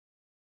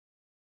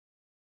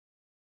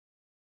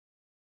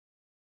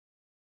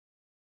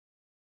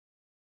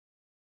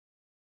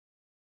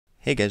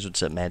Hey guys,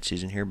 what's up?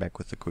 MadSeason here, back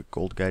with a quick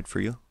gold guide for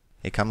you.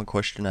 A common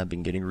question I've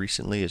been getting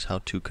recently is how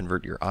to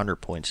convert your honor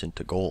points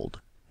into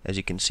gold. As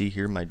you can see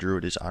here, my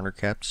druid is honor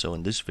capped, so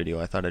in this video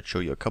I thought I'd show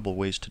you a couple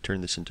ways to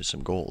turn this into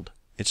some gold.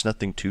 It's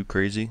nothing too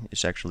crazy,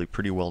 it's actually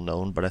pretty well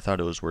known, but I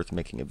thought it was worth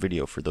making a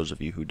video for those of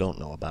you who don't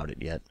know about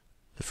it yet.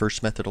 The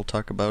first method I'll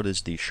talk about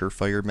is the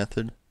surefire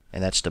method,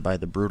 and that's to buy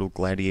the Brutal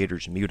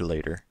Gladiator's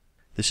Mutilator.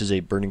 This is a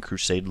Burning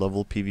Crusade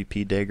level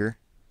PvP dagger.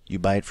 You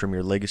buy it from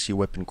your Legacy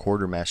Weapon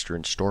Quartermaster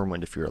in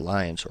Stormwind if you're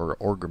Alliance, or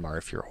Orgrimmar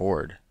if you're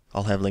Horde.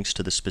 I'll have links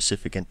to the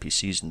specific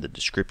NPCs in the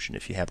description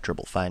if you have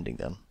trouble finding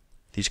them.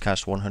 These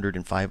cost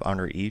 105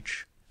 honor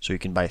each, so you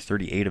can buy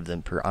 38 of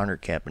them per honor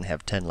cap and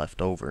have 10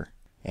 left over.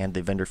 And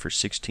they vendor for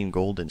 16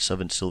 gold and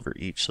 7 silver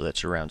each, so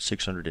that's around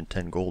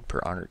 610 gold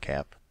per honor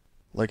cap.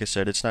 Like I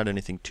said, it's not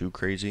anything too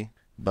crazy,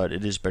 but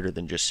it is better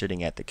than just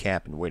sitting at the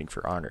cap and waiting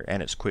for honor,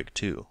 and it's quick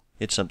too.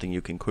 It's something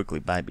you can quickly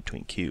buy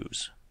between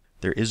queues.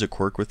 There is a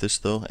quirk with this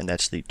though, and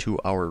that's the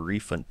 2-hour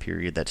refund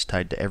period that's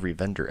tied to every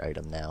vendor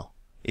item now.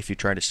 If you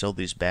try to sell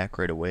these back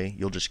right away,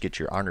 you'll just get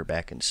your honor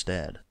back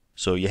instead.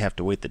 So you have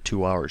to wait the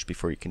 2 hours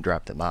before you can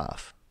drop them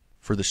off.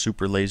 For the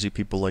super lazy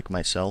people like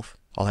myself,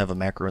 I'll have a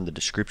macro in the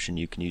description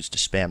you can use to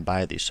spam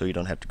buy these so you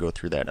don't have to go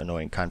through that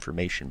annoying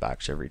confirmation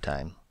box every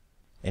time.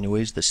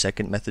 Anyways, the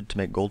second method to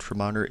make gold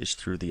from honor is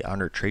through the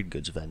honor trade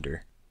goods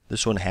vendor.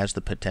 This one has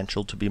the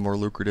potential to be more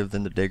lucrative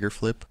than the dagger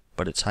flip,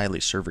 but it's highly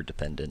server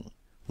dependent.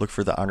 Look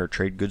for the honor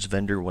trade goods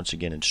vendor once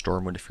again in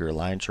Stormwind if you're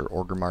Alliance or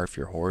Orgrimmar if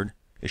you're Horde.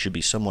 It should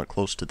be somewhat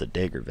close to the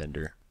dagger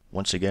vendor.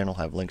 Once again, I'll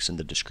have links in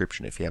the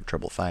description if you have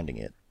trouble finding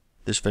it.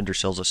 This vendor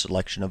sells a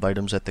selection of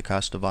items at the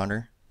cost of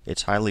honor.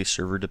 It's highly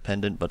server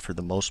dependent, but for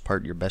the most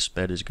part your best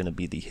bet is going to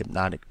be the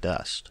Hypnotic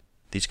Dust.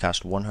 These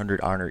cost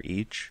 100 honor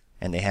each,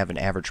 and they have an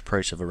average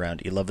price of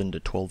around 11 to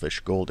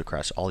 12ish gold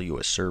across all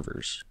US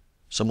servers.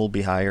 Some will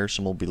be higher,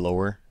 some will be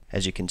lower.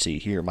 As you can see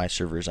here, my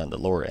server is on the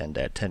lower end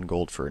at 10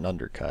 gold for an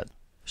undercut.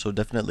 So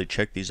definitely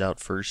check these out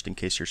first in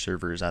case your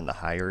server is on the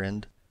higher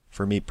end.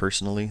 For me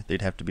personally,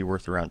 they'd have to be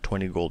worth around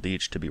 20 gold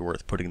each to be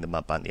worth putting them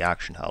up on the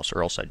auction house,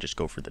 or else I'd just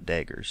go for the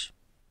daggers.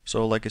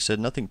 So like I said,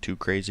 nothing too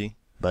crazy,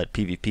 but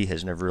PvP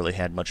has never really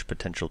had much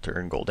potential to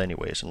earn gold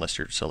anyways unless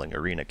you're selling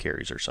arena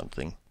carries or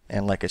something.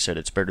 And like I said,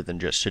 it's better than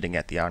just sitting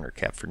at the honor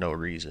cap for no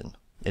reason.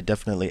 It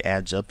definitely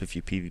adds up if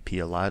you PvP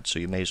a lot, so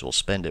you may as well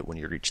spend it when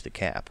you reach the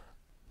cap.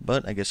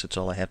 But I guess that's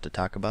all I have to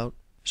talk about.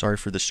 Sorry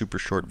for the super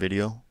short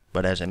video,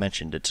 but as I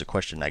mentioned, it's a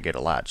question I get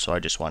a lot, so I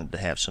just wanted to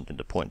have something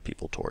to point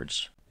people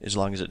towards. As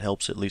long as it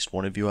helps at least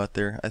one of you out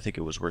there, I think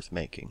it was worth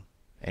making.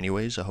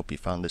 Anyways, I hope you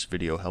found this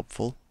video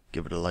helpful.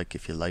 Give it a like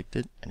if you liked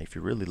it, and if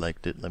you really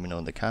liked it, let me know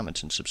in the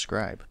comments and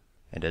subscribe.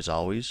 And as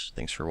always,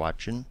 thanks for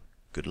watching,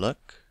 good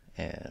luck,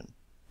 and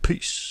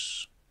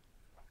peace!